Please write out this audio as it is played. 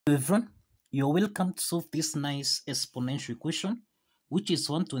Hello everyone, you're welcome to solve this nice exponential equation, which is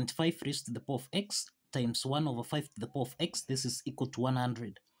 125 raised to the power of x times 1 over 5 to the power of x. This is equal to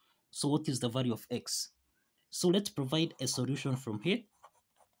 100. So what is the value of x? So let's provide a solution from here.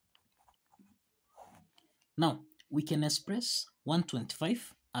 Now, we can express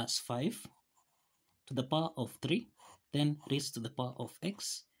 125 as 5 to the power of 3, then raised to the power of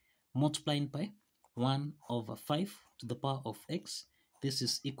x, multiplying by 1 over 5 to the power of x. This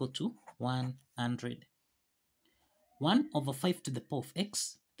is equal to 100. 1 over 5 to the power of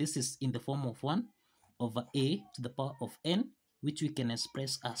x, this is in the form of 1 over a to the power of n, which we can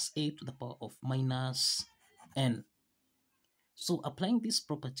express as a to the power of minus n. So applying this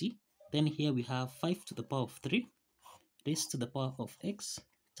property, then here we have 5 to the power of 3 raised to the power of x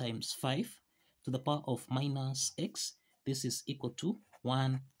times 5 to the power of minus x. This is equal to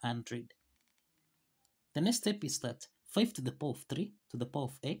 100. The next step is that 5 to the power of 3 to the power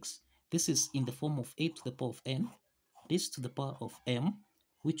of x, this is in the form of a to the power of n, raised to the power of m,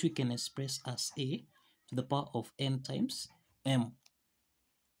 which we can express as a to the power of n times m.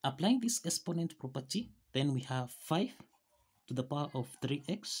 Applying this exponent property, then we have 5 to the power of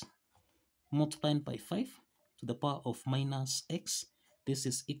 3x multiplied by 5 to the power of minus x. This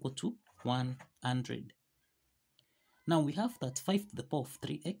is equal to 100. Now we have that 5 to the power of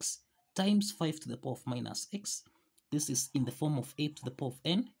 3x times 5 to the power of minus x. This is in the form of a to the power of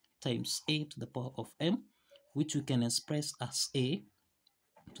n times a to the power of m, which we can express as a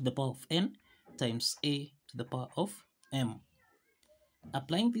to the power of n times a to the power of m.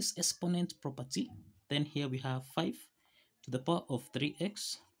 Applying this exponent property, then here we have 5 to the power of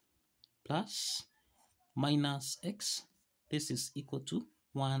 3x plus minus x. This is equal to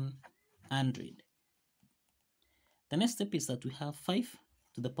 100. The next step is that we have 5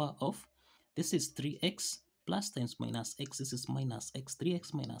 to the power of, this is 3x plus times minus x. This is minus x.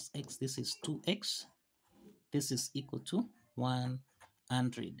 3x minus x. This is 2x. This is equal to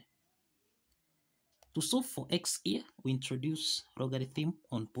 100. To solve for x here, we introduce logarithm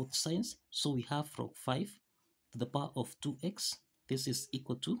on both sides. So we have log 5 to the power of 2x. This is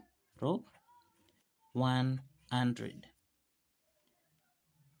equal to log 100.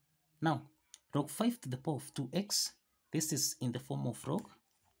 Now, log 5 to the power of 2x, this is in the form of log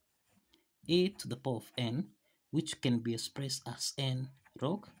a to the power of n, which can be expressed as n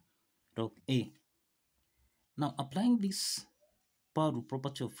log a. Now, applying this power rule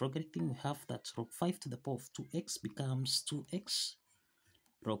property of logarithm, we have that log 5 to the power of 2x becomes 2x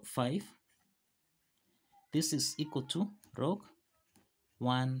log 5. This is equal to log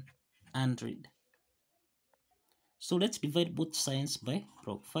 100. So let's divide both sides by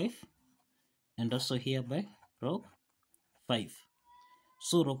log 5 and also here by log 5.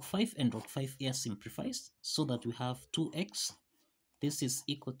 So log 5 and log 5 here simplifies so that we have 2x. This is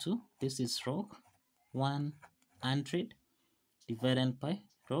equal to, this is log 100 divided by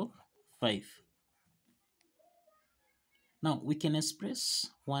log 5. Now we can express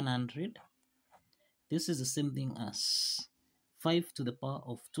 100. This is the same thing as 5 to the power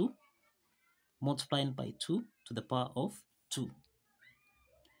of 2 multiplied by 2 to the power of 2.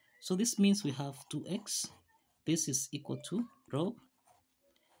 So this means we have 2x. This is equal to log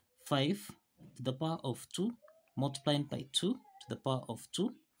 5 to the power of 2 multiplied by 2 to the power of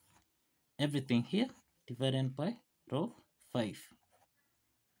 2. Everything here divided by log 5.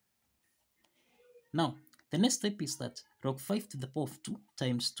 Now, the next step is that log 5 to the power of 2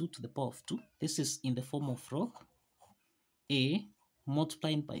 times 2 to the power of 2. This is in the form of log a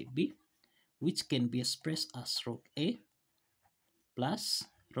multiplied by b, which can be expressed as log a plus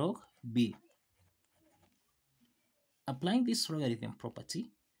log b. Applying this logarithm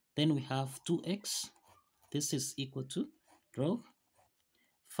property, then we have 2x. This is equal to log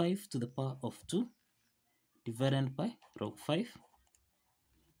 5 to the power of 2 divided by log 5,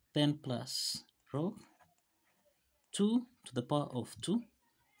 then plus log 2 to the power of 2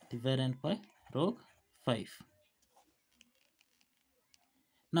 divided by log 5.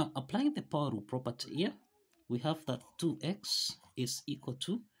 Now, applying the power rule property here, we have that 2x is equal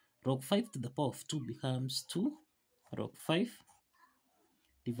to log 5 to the power of 2 becomes 2 log 5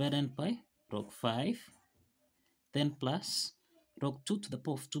 divided by log 5, then plus log 2 to the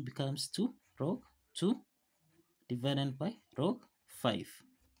power of 2 becomes 2 log 2 divided by log 5.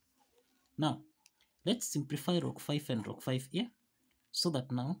 Now, let's simplify log 5 and log 5 here, so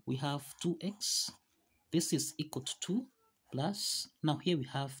that now we have 2x. This is equal to 2 plus, now here we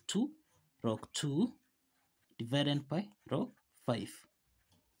have 2 log 2 divided by log 5.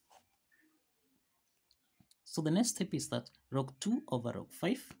 So the next step is that log 2 over log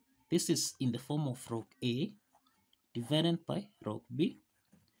 5, this is in the form of log a divided by log b,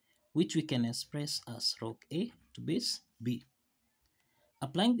 which we can express as log A to base B.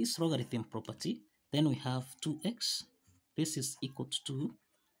 Applying this logarithm property, then we have 2x, this is equal to 2,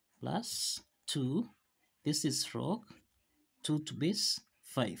 plus 2, this is log 2 to base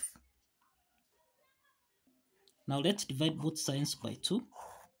 5. Now let's divide both sides by 2,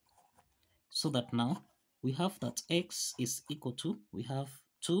 so that now we have that x is equal to, we have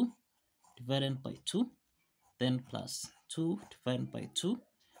 2 divided by 2, then plus 2 divided by 2.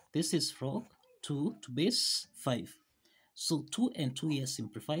 This is log 2 to base 5. So 2 and 2 here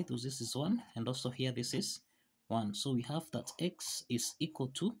simplified, so this is 1, and also here this is 1. So we have that x is equal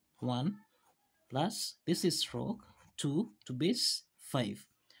to 1 plus, this is log 2 to base 5.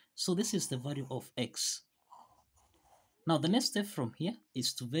 So this is the value of x. Now the next step from here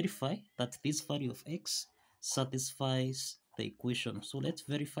is to verify that this value of x satisfies the equation. So let's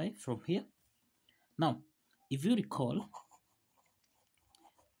verify from here. Now, if you recall,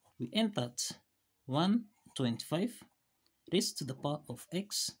 we end at 125 raised to the power of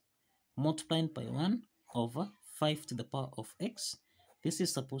x multiplied by 1 over 5 to the power of x. This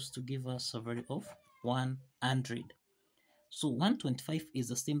is supposed to give us a value of 100. So 125 is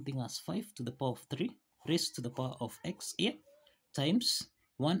the same thing as 5 to the power of 3 raised to the power of x here times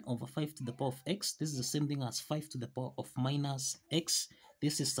 1 over 5 to the power of x. This is the same thing as 5 to the power of minus x.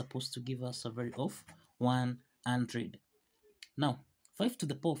 This is supposed to give us a value of 100. Now, 5 to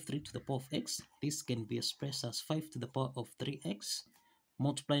the power of 3 to the power of x, this can be expressed as 5 to the power of 3x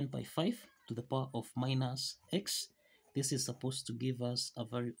multiplied by 5 to the power of minus x. This is supposed to give us a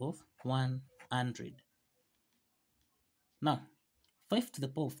value of 100. Now, 5 to the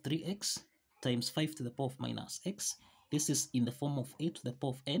power of 3x times 5 to the power of minus x, this is in the form of a to the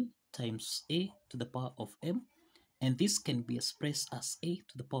power of n times a to the power of m, and this can be expressed as a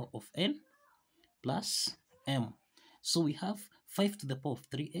to the power of n plus m. So we have 5 to the power of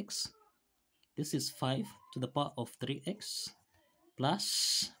 3x, this is 5 to the power of 3x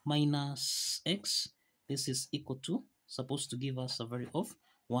plus minus x, this is equal to, supposed to give us a value of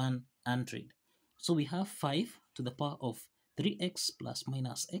 100. So we have 5 to the power of 3x plus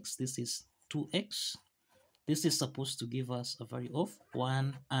minus x, this is 2x. This is supposed to give us a value of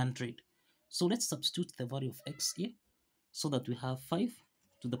 100. So let's substitute the value of x here, so that we have 5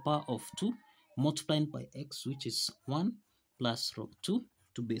 to the power of 2 multiplied by x, which is 1, plus log 2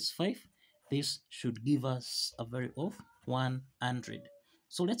 to base 5. This should give us a value of 100.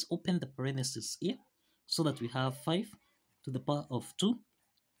 So let's open the parentheses here, so that we have 5 to the power of 2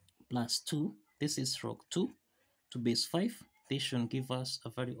 plus 2, this is log 2 to base 5. This should give us a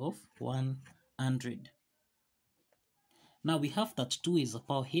value of 100. Now we have that 2 is a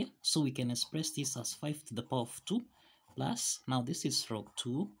power here, so we can express this as 5 to the power of 2 plus, now this is log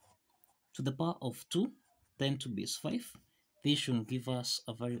 2 to the power of 2, then to base 5. This should give us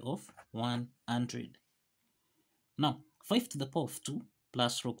a value of 100. Now, 5 to the power of 2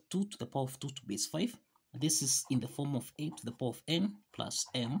 plus log 2 to the power of 2 to base 5. This is in the form of a to the power of n plus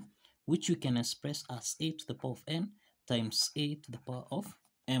m, which we can express as a to the power of n times a to the power of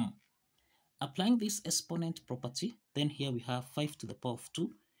m. Applying this exponent property, then here we have 5 to the power of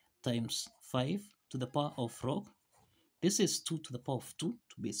 2 times 5 to the power of log. This is 2 to the power of 2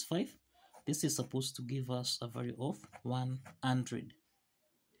 to base 5. This is supposed to give us a value of 100.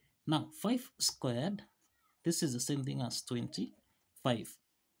 Now, 5 squared, this is the same thing as 25.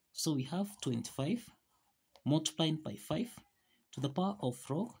 So we have 25 multiplied by 5 to the power of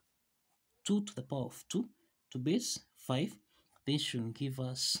log 2 to the power of 2 to base 5. This should give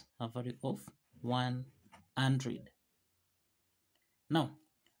us a value of 100. Now,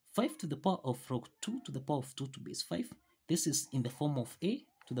 5 to the power of log 2 to the power of 2 to base 5. This is in the form of a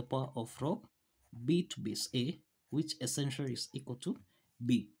to the power of log b to base a, which essentially is equal to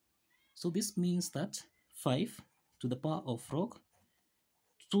b. So this means that 5 to the power of log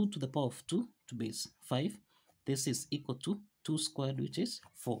 2 to the power of 2 to base 5, this is equal to 2 squared, which is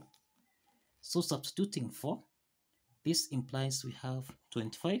 4. So substituting 4, this implies we have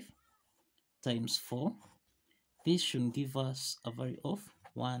 25 times 4. This should give us a value of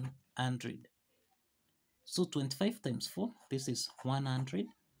 100. So 25 times 4, this is 100,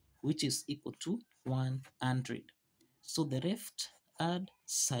 which is equal to 100. So the left hand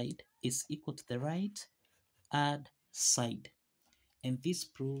side is equal to the right hand side. And this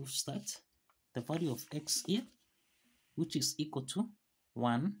proves that the value of x here, which is equal to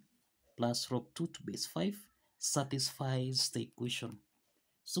 1 plus log 2 to base 5, satisfies the equation.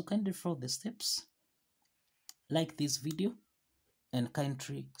 So kindly follow the steps, like this video, and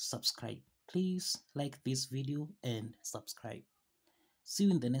kindly subscribe. Please like this video and subscribe. See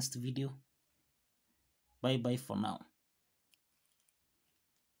you in the next video. Bye bye for now.